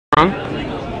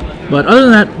But other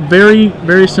than that, very,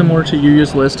 very similar to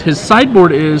Yuya's list. His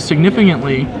sideboard is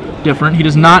significantly different. He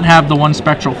does not have the one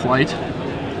Spectral Flight.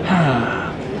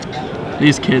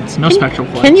 These kids, no Spectral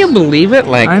Flights. Can you believe it?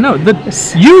 Like, I know.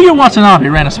 Yuya Watanabe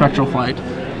ran a Spectral Flight.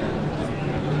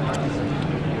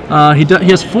 He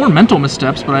has 4 mental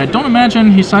missteps, but I don't imagine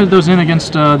he sided those in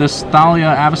against this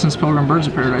Thalia Avacyn's Pilgrim Birds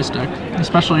of Paradise deck,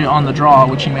 especially on the draw,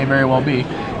 which he may very well be.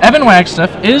 Evan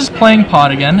Wagstaff is playing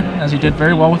Pod again, as he did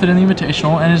very well with it in the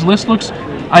Invitational, and his list looks...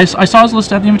 I saw his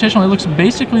list at the Invitational, it looks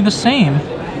basically the same.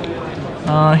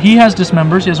 He has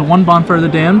Dismembers, he has a 1 Bonfire of the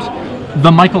Damned,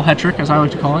 the Michael Hetrick, as I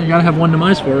like to call it. You gotta have 1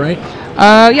 Demise for, right?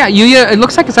 Yeah, Yuya, it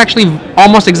looks like it's actually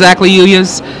almost exactly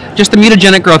Yuya's, just the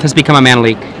Mutagenic Growth has become a mana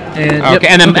leak. And, okay,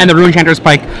 yep, and the Rune Chanter's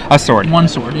Pike, a sword. 1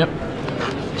 sword, yep.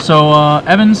 So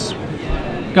Evans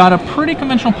got a pretty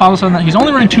conventional pod on that. He's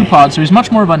only running 2 pods, so he's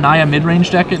much more of a Naya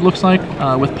mid-range deck, it looks like,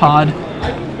 with pod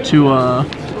to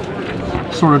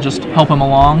sort of just help him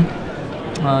along.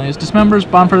 His Dismembers,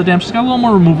 Bonfire of the Damned, he's got a little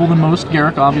more removal than most.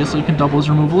 Garrick obviously can double his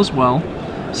removal as well.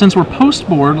 Since we're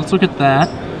post-board, let's look at that.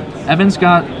 Evans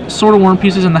got Sword of Worm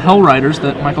pieces in the Hell Riders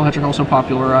that Michael Hetrick also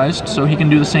popularized, so he can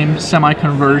do the same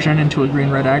semi-conversion into a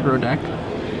green-red aggro deck.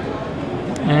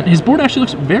 And his board actually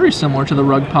looks very similar to the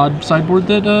Rug Pod sideboard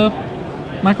that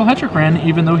Michael Hetrick ran,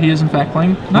 even though he is in fact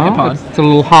playing Naya Pod. It's a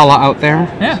little holla out there.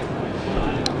 Yeah.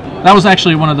 That was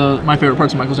actually one of my favorite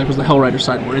parts of Michael's deck was the Hell Rider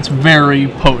sideboard. It's very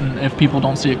potent if people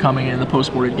don't see it coming in the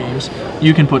post-boarded games.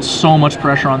 You can put so much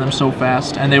pressure on them so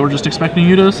fast, and they were just expecting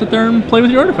you to sit there and play with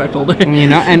your artifact all day. You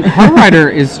know, and Hell Rider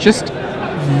is just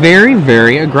very,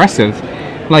 very aggressive.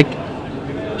 Like,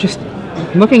 just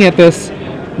looking at this,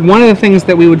 one of the things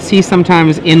that we would see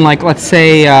sometimes in, like, let's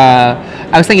say,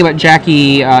 I was thinking about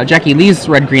Jackie Lee's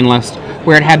red-green list,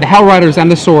 where it had the Hell Riders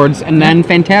and the swords, and then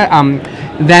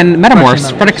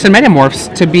Metamorphs, Phyrexian Metamorphs,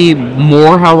 to be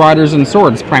more Hell Riders and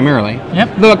swords, primarily.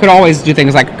 Yep. Though it could always do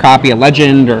things like copy a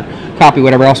legend, or copy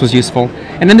whatever else was useful.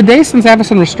 And in the days since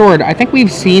Avacyn Restored, I think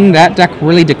we've seen that deck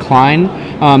really decline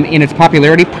in its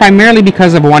popularity, primarily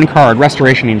because of 1 card,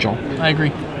 Restoration Angel. I agree.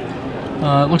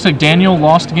 It looks like Daniel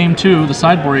lost Game 2, the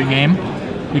sideboard game,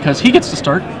 because he gets to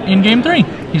start in Game 3.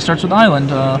 He starts with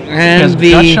Island. And he has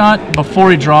Gut Shot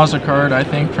before he draws a card, I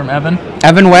think, from Evan.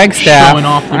 Evan Wagstaff. Showing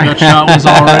off the Gut Shot was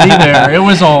already there. It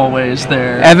was always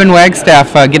there. Evan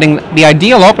Wagstaff getting the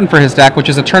ideal open for his deck, which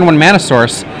is a turn 1 mana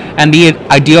source. And the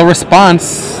ideal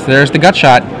response, there's the Gut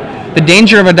Shot. The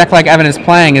danger of a deck like Evan is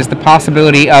playing is the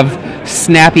possibility of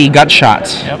snappy Gut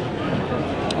Shots. Yep.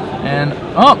 And,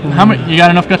 how many? You got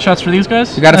enough Gut Shots for these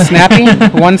guys? You got a snappy?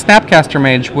 1 Snapcaster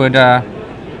Mage would...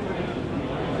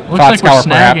 Looks like we're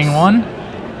snagging perhaps. 1.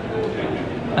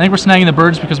 I think we're snagging the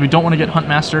birds because we don't want to get Hunt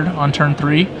Mastered on turn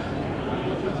 3.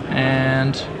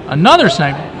 And another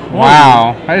snag. Whoa.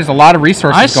 Wow, that is a lot of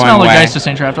resources going away. I smell a Geist of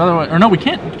Saint Draft. Otherwise, or no, we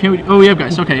can't. Can we? Oh, we have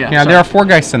Geist. Okay, yeah. Yeah, sorry. There are 4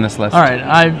 Geists in this list. All right,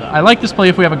 I like this play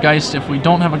if we have a Geist. If we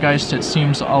don't have a Geist, it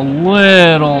seems a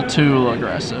little too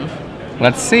aggressive.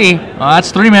 Let's see.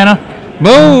 That's 3 mana.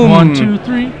 Boom. 1, 2,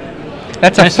 3.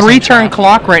 That's a 3-turn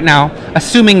clock right now,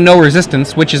 assuming no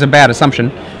resistance, which is a bad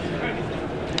assumption.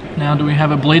 Now, do we have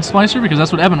a Blade Splicer? Because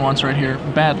that's what Evan wants right here,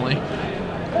 badly.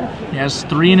 He has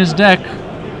 3 in his deck.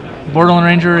 Borderland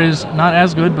Ranger is not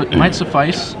as good, but might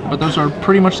suffice. But those are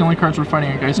pretty much the only cards we're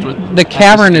fighting a Geist with. The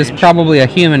Cavern is probably a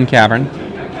human Cavern.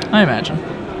 I imagine.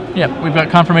 Yeah, we've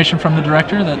got confirmation from the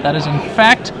director that that is in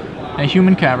fact a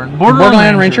human Cavern.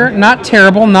 Borderland Ranger, not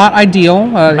terrible, not ideal.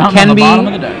 It can be. Bottom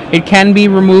of the deck. It can be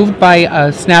removed by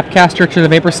a Snapcaster to the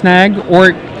Vapor Snag,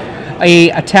 or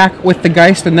a attack with the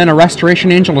Geist and then a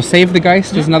Restoration Angel to save the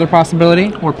Geist is another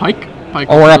possibility. Or Pike.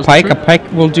 Or a Pike. A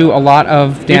Pike will do a lot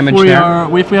of damage there.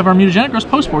 If we have our Mutagenic Growth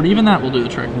post-board, even that will do the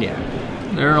trick. Yeah.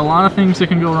 There are a lot of things that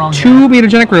can go wrong 2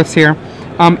 Mutagenic Growths here.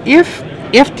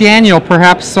 If Daniel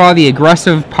perhaps saw the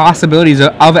aggressive possibilities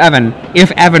of Evan,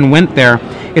 if Evan went there,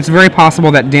 it's very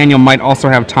possible that Daniel might also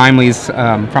have Timelies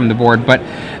from the board, but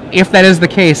if that is the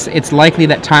case, it's likely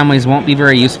that Timelies won't be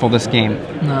very useful this game.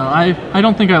 No, I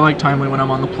don't think I like Timely when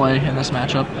I'm on the play in this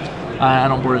matchup. I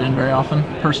don't board it in very often,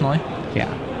 personally. Yeah.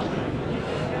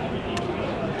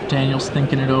 Daniel's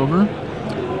thinking it over.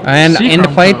 And into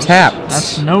play tapped.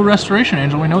 That's no Restoration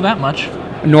Angel, we know that much.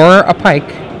 Nor a Pike.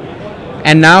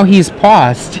 And now he's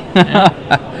paused.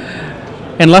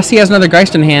 Yeah. Unless he has another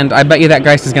Geist in hand, I bet you that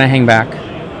Geist is going to hang back.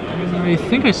 I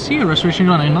think I see a Restoration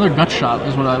Angel on another Gut Shot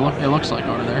is what it looks like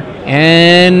over there.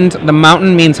 And the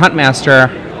mountain means Huntmaster,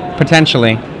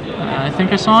 potentially. I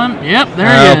think I saw him. Yep,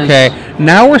 there he is. Okay,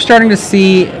 now we're starting to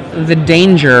see the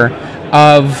danger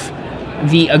of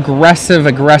the aggressive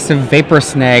Vapor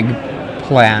Snag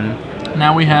plan.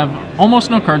 Now we have almost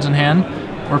no cards in hand.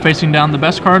 We're facing down the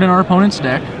best card in our opponent's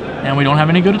deck. and we don't have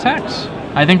any good attacks.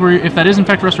 I think if that is in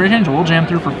fact Restoration Angel, we'll jam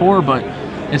through for 4, but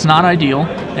it's not ideal,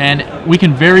 and we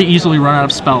can very easily run out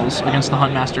of spells against the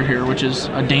Huntmaster here, which is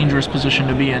a dangerous position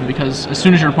to be in, because as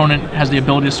soon as your opponent has the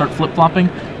ability to start flip-flopping,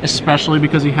 especially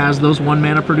because he has those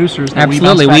 1-mana producers that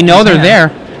absolutely, we know they're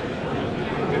there.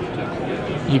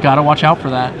 You gotta watch out for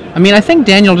that. I mean, I think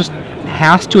Daniel just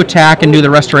has to attack and do the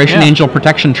Restoration Angel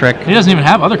protection trick. He doesn't even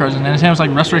have other cards in his hand. It's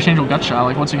like Restoration Angel Gutshot.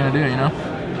 Like, what's he gonna do, you know?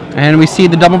 And we see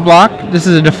the double block. This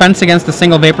is a defense against a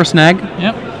single Vapor Snag.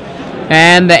 Yep.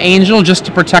 And the Angel just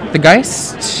to protect the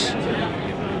Geist.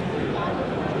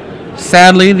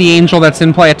 Sadly, the Angel that's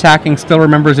in play attacking still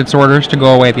remembers its orders to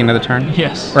go away at the end of the turn.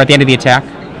 Yes. Or at the end of the attack.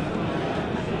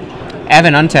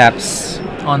 Evan untaps.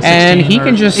 On 16, and he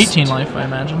can just 18 life, I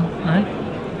imagine, right?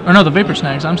 Or no, the Vapor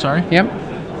Snags, I'm sorry. Yep.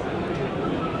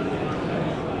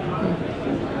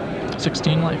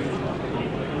 16 life.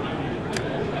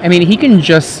 I mean, he can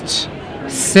just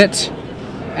sit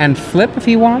and flip if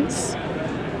he wants.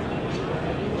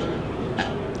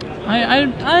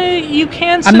 You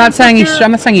can. I'm not saying he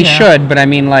should, but I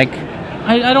mean, like,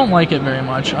 I don't like it very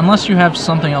much unless you have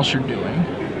something else you're doing.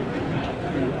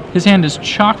 His hand is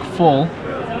chock full.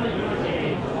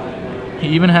 He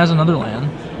even has another land.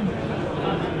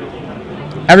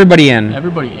 Everybody in.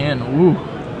 Everybody in. Ooh.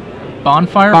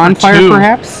 Bonfire. Bonfire,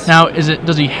 perhaps. Now,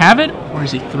 does he have it or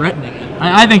is he threatening it?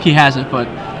 I think he has it, but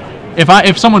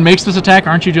if someone makes this attack,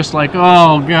 aren't you just like,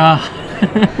 oh god,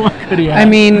 what could he have? I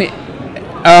mean,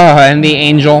 and the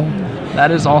Angel.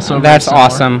 That is also that's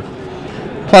awesome.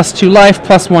 +2 life,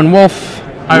 +1 wolf.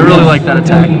 I really like that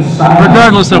attack,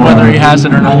 regardless of whether he has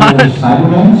it or not.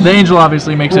 The Angel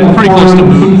obviously makes it pretty close to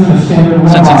moot,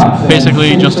 since it's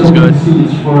basically just as good.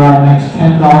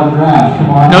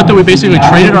 Note that we basically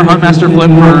traded our Huntmaster flip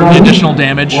for the additional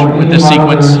damage with this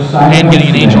sequence, and getting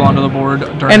an Angel onto the board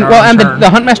during our turn. And the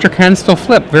Huntmaster can still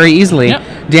flip very easily.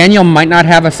 Yep. Daniel might not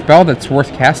have a spell that's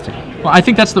worth casting. Well, I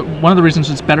think that's one of the reasons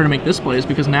it's better to make this play, is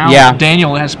because now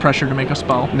Daniel has pressure to make a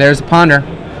spell. There's a Ponder.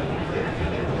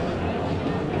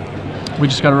 We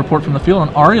just got a report from the field on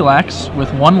Arilax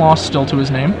with 1 loss still to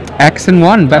his name.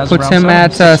 X&1. That puts him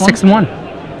at 6-1.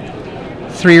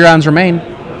 3 rounds remain.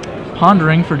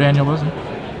 Pondering for Daniel Buzzie.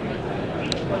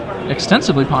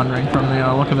 Extensively pondering from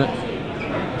the look of it.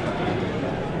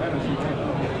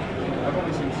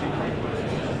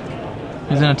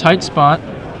 He's in a tight spot.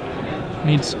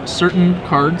 Needs certain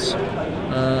cards.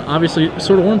 Obviously,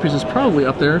 Sword of War and Peace is probably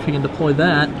up there if he can deploy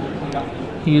that.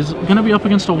 He's going to be up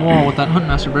against a wall with that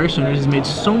Huntmaster very soon. He's made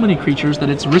so many creatures that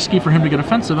it's risky for him to get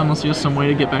offensive unless he has some way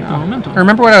to get back the momentum.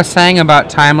 Remember what I was saying about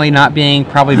Timely not being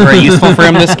probably very useful for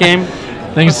him this game?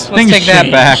 Let's take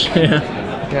that back.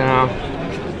 Yeah.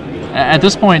 At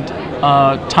this point,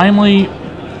 Timely...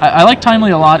 I like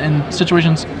Timely a lot in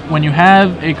situations when you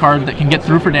have a card that can get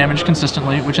through for damage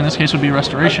consistently, which in this case would be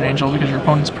Restoration Angel, because your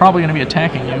opponent's probably going to be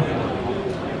attacking you.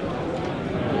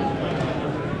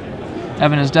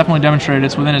 Evan has definitely demonstrated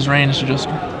it's within his range to just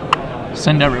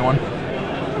send everyone.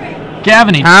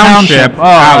 Gavany Township.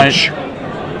 Ouch.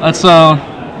 Right. Let's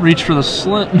reach for the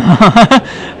slit.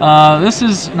 This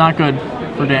is not good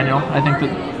for Daniel. I think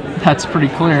that's pretty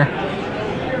clear.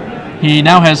 He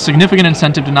now has significant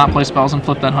incentive to not play spells and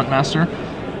flip that Huntmaster.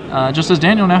 Just as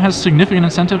Daniel now has significant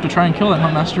incentive to try and kill that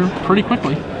Huntmaster pretty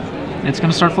quickly. It's going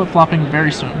to start flip-flopping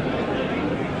very soon.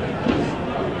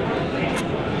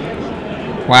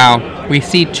 Wow. We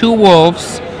see 2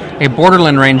 wolves, a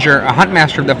Borderland Ranger, a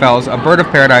Huntmaster of the Fells, a Bird of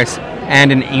Paradise,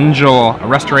 and an Angel, a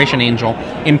Restoration Angel,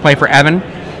 in play for Evan.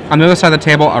 On the other side of the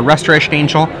table, a Restoration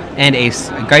Angel and a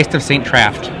Geist of St.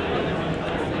 Traft.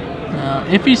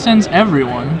 If he sends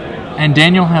everyone, and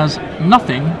Daniel has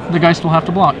nothing, the Geist will have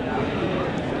to block.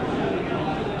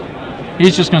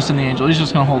 He's just going to send the Angel. He's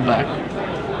just going to hold back.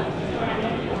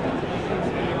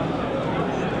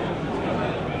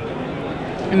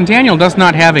 And Daniel does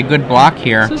not have a good block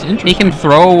here. This is interesting. He can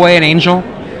throw away an Angel,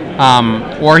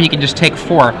 or he can just take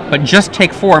 4. But just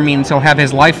take 4 means he'll have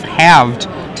his life halved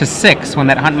to 6 when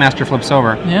that Huntmaster flips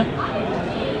over. Yeah.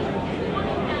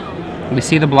 We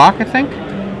see the block, I think?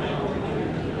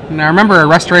 Now remember, a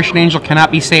Restoration Angel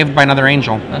cannot be saved by another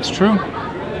Angel. That's true.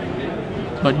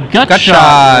 But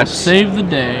Gutshot will save the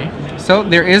day. So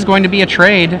there is going to be a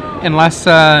trade, unless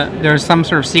there's some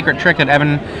sort of secret trick that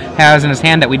Evan has in his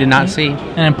hand that we did not see.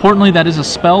 And importantly, that is a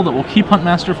spell that will keep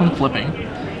Huntmaster from flipping.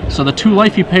 So the 2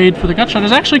 life he paid for the Gutshot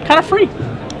is actually kind of free.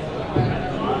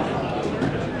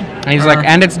 And he's like,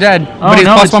 and it's dead. Oh, but he's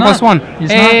no, +1/+1.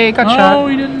 Hey, Gutshot. Oh,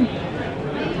 he didn't.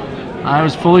 I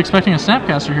was fully expecting a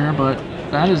Snapcaster here, but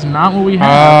that is not what we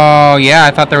have. Oh, yeah,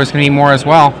 I thought there was going to be more as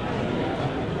well.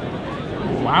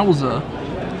 Wowza.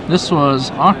 This was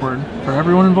awkward for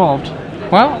everyone involved.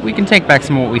 Well, we can take back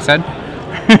some of what we said.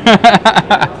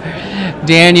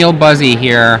 Daniel Buzzie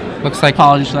here. Looks like...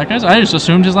 Apologies for that, guys. I just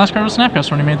assumed his last card was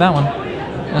Snapcaster when he made that one.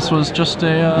 This was just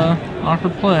a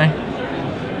awkward play.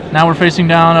 Now we're facing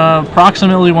down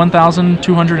approximately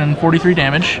 1,243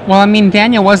 damage. Well, I mean,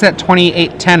 Daniel was at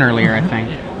 2810 earlier, I think.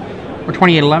 Or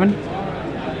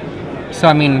 2811? So,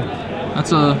 I mean...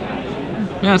 That's a...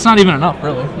 Yeah, it's not even enough,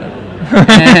 really.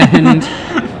 And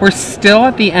we're still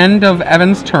at the end of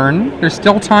Evan's turn. There's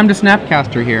still time to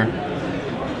Snapcaster here.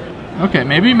 Okay,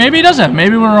 maybe he does have.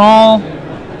 Maybe we're all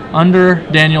under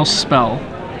Daniel's spell.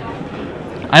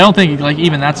 I don't think, like,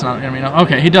 even that's not gonna be enough.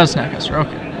 Okay, he does Snapcaster.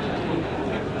 Okay.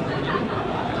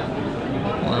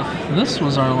 Well, if this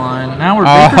was our line, now we're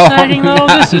vapor snagging though.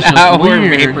 This is just now weird.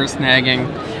 We're vapor snagging.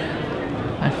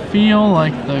 I feel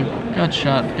like the gut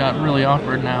shot got really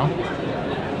awkward now.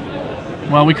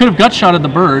 Well, we could have gut shotted the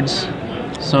birds,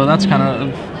 so that's kind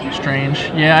of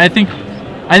strange. Yeah, I think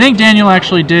Daniel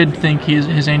actually did think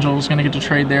his angel was going to get to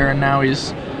trade there, and now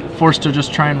he's forced to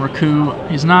just try and Raku.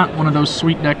 He's not one of those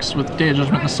sweet decks with Day of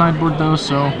Judgment in the sideboard, though,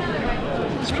 so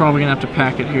he's probably going to have to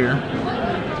pack it here.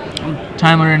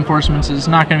 Timely Reinforcements is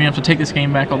not going to be enough to take this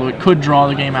game back, although it could draw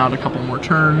the game out a couple more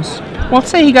turns. Well, let's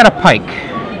say he got a pike.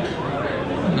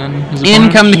 And then his In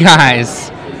come the guys.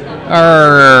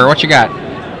 What you got?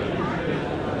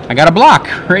 I got a block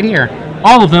right here.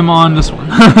 All of them on this one.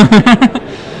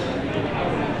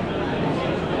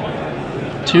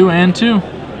 2 and 2.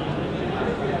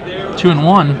 2 and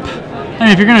 1. I mean,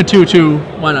 if you're going to 2-2,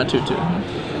 why not 2-2?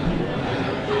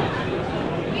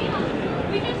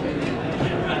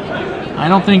 I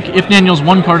don't think if Daniel's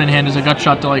one card in hand is a gut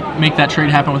shot to like make that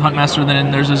trade happen with Huntmaster,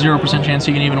 then there's a 0% chance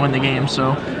he can even win the game.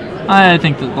 So I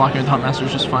think that blocking with Huntmaster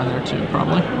is just fine there too,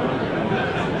 probably.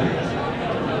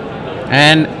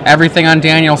 And everything on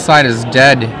Daniel's side is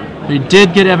dead. They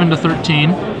did get Evan to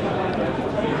 13.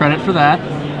 Credit for that.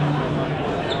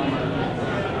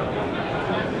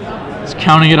 It's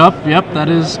counting it up. Yep, that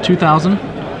is 2,000.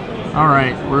 All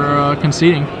right, we're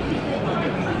conceding.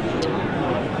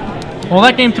 Well,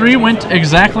 that game 3 went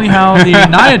exactly how the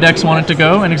Naya decks want it to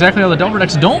go, and exactly how the Delver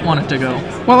decks don't want it to go.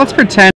 Well, let's pretend